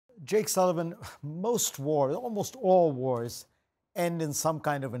Jake Sullivan, most wars, almost all wars, end in some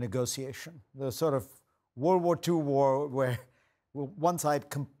kind of a negotiation. The sort of World War II war where one side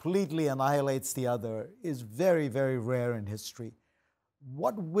completely annihilates the other is very, very rare in history.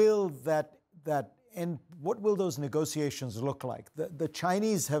 What will what will those negotiations look like? The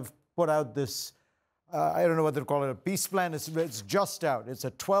Chinese have put out this, I don't know what they call it, a peace plan. It's just out. It's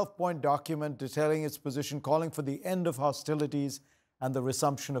a 12-point document detailing its position, calling for the end of hostilities and the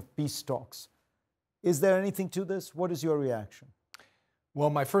resumption of peace talks. Is there anything to this? What is your reaction? Well,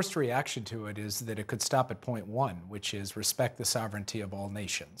 my first reaction to it is that it could stop at point one, which is respect the sovereignty of all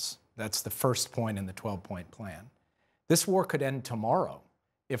nations. That's the first point in the 12-point plan. This war could end tomorrow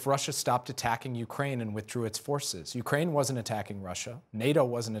if Russia stopped attacking Ukraine and withdrew its forces. Ukraine wasn't attacking Russia. NATO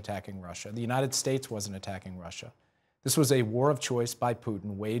wasn't attacking Russia. The United States wasn't attacking Russia. This was a war of choice by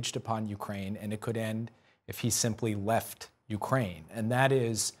Putin waged upon Ukraine, and it could end if he simply left Ukraine. And that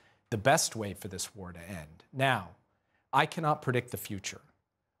is the best way for this war to end. Now, I cannot predict the future.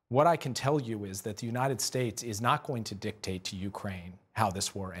 What I can tell you is that the United States is not going to dictate to Ukraine how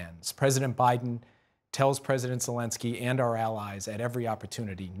this war ends. President Biden tells President Zelensky and our allies at every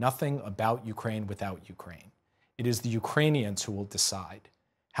opportunity, nothing about Ukraine without Ukraine. It is the Ukrainians who will decide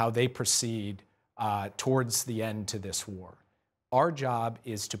how they proceed towards the end to this war. Our job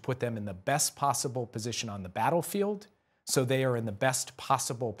is to put them in the best possible position on the battlefield so they are in the best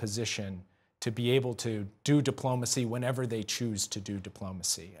possible position to be able to do diplomacy whenever they choose to do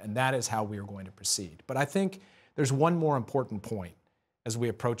diplomacy. And that is how we are going to proceed. But I think there's one more important point as we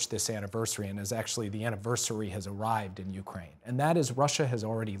approach this anniversary, and as actually the anniversary has arrived in Ukraine, and that is Russia has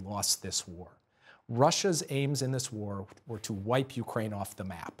already lost this war. Russia's aims in this war were to wipe Ukraine off the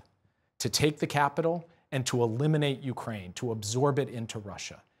map, to take the capital and to eliminate Ukraine, to absorb it into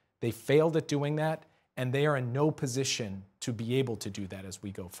Russia. They failed at doing that, and they are in no position to be able to do that as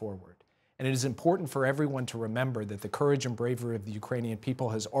we go forward. And it is important for everyone to remember that the courage and bravery of the Ukrainian people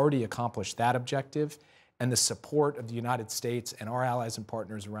has already accomplished that objective, and the support of the United States and our allies and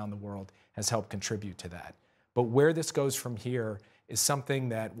partners around the world has helped contribute to that. But where this goes from here is something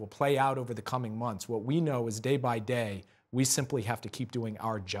that will play out over the coming months. What we know is day by day, we simply have to keep doing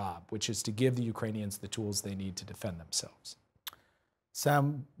our job, which is to give the Ukrainians the tools they need to defend themselves.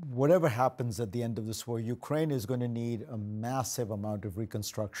 Sam, whatever happens at the end of this war, Ukraine is going to need a massive amount of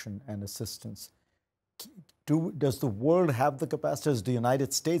reconstruction and assistance. Does the world have the capacity? Does the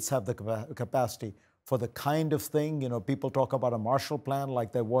United States have the capacity for the kind of thing, people talk about a Marshall Plan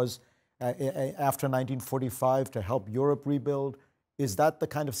like there was after 1945 to help Europe rebuild. Is that the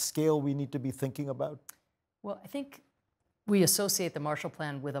kind of scale we need to be thinking about? Well, I think we associate the Marshall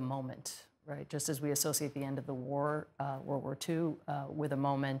Plan with a moment, right? Just as we associate the end of the war, World War II, with a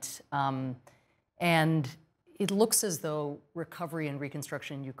moment. And it looks as though recovery and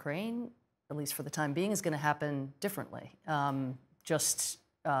reconstruction in Ukraine, at least for the time being, is going to happen differently.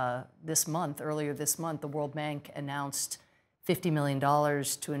 Earlier this month, the World Bank announced $50 million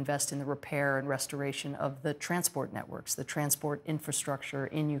to invest in the repair and restoration of the transport networks, the transport infrastructure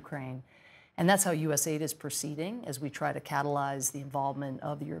in Ukraine. And that's how U.S. aid is proceeding as we try to catalyze the involvement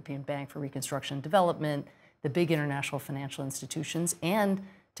of the European Bank for Reconstruction and Development, the big international financial institutions, and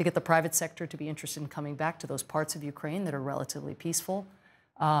to get the private sector to be interested in coming back to those parts of Ukraine that are relatively peaceful.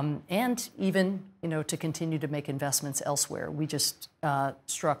 And even, to continue to make investments elsewhere. We just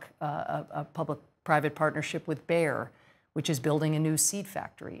struck a public-private partnership with Bayer, which is building a new seed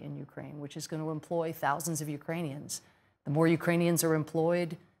factory in Ukraine, which is going to employ thousands of Ukrainians. The more Ukrainians are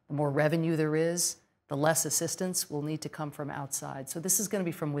employed, the more revenue there is, the less assistance will need to come from outside. So this is going to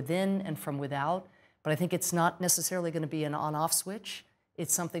be from within and from without, but I think it's not necessarily going to be an on-off switch.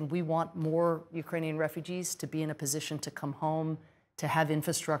 It's something we want more Ukrainian refugees to be in a position to come home, to have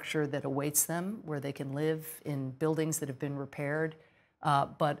infrastructure that awaits them, where they can live in buildings that have been repaired.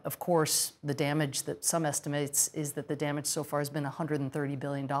 But of course, the damage that some estimates is that the damage so far has been $130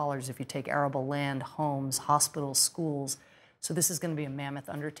 billion if you take arable land, homes, hospitals, schools. So this is going to be a mammoth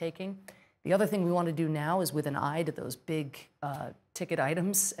undertaking. The other thing we want to do now is with an eye to those big ticket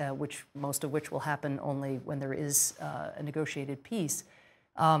items, most of which will happen only when there is a negotiated peace.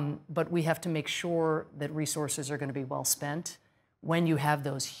 But we have to make sure that resources are going to be well spent. When you have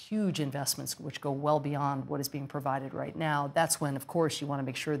those huge investments, which go well beyond what is being provided right now, that's when, of course, you want to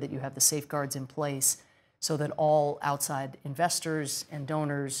make sure that you have the safeguards in place so that all outside investors and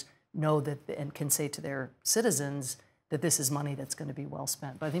donors know that and can say to their citizens that this is money that's going to be well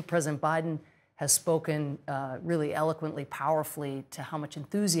spent. But I think President Biden has spoken really eloquently, powerfully to how much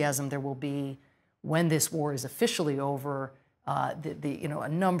enthusiasm there will be when this war is officially over. A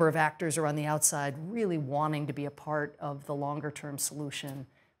number of actors are on the outside really wanting to be a part of the longer-term solution,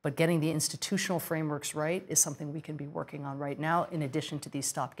 But getting the institutional frameworks right is something we can be working on right now, in addition to these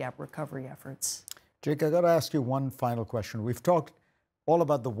stopgap recovery efforts. Jake, I got to ask you one final question. We've talked all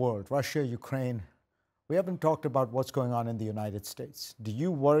about the world, Russia, Ukraine. We haven't talked about what's going on in the United States. Do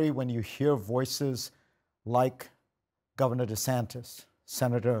you worry when you hear voices like Governor DeSantis,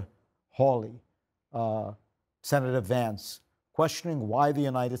 Senator Hawley, Senator Vance, questioning why the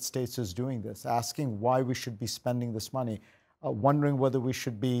United States is doing this, asking why we should be spending this money, wondering whether we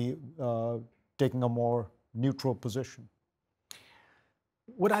should be taking a more neutral position?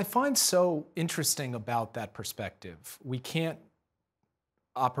 What I find so interesting about that perspective, we can't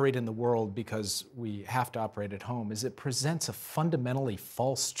operate in the world because we have to operate at home, is it presents a fundamentally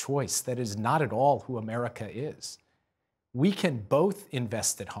false choice that is not at all who America is. We can both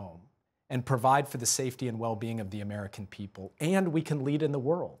invest at home and provide for the safety and well-being of the American people, and we can lead in the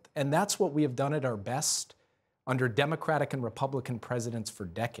world. And that's what we have done at our best under Democratic and Republican presidents for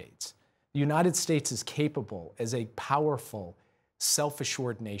decades. The United States is capable as a powerful,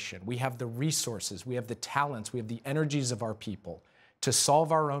 self-assured nation. We have the resources, we have the talents, we have the energies of our people to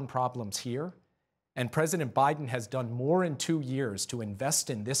solve our own problems here. And President Biden has done more in 2 years to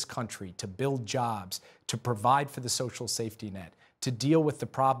invest in this country, to build jobs, to provide for the social safety net, to deal with the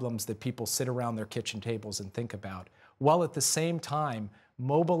problems that people sit around their kitchen tables and think about, while at the same time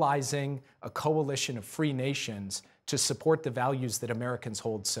mobilizing a coalition of free nations to support the values that Americans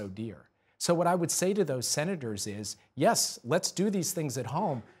hold so dear. So what I would say to those senators is, yes, let's do these things at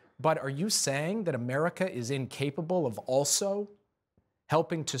home, but are you saying that America is incapable of also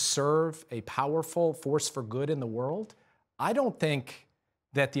helping to serve a powerful force for good in the world? I don't think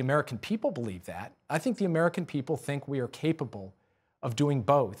that the American people believe that. I think the American people think we are capable of doing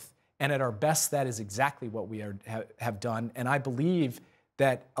both. And at our best, that is exactly what we have done. And I believe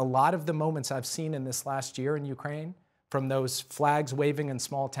that a lot of the moments I've seen in this last year in Ukraine, from those flags waving in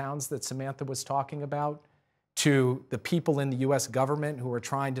small towns that Samantha was talking about, to the people in the US government who are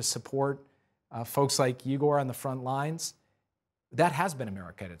trying to support folks like Igor on the front lines, that has been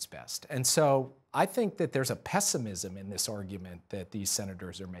America at its best. And so I think that there's a pessimism in this argument that these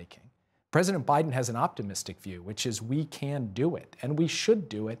senators are making. President Biden has an optimistic view, which is we can do it, and we should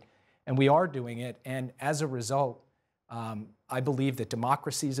do it, and we are doing it. And as a result, I believe that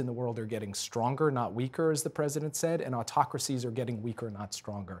democracies in the world are getting stronger, not weaker, as the president said, and autocracies are getting weaker, not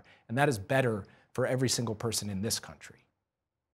stronger. And that is better for every single person in this country.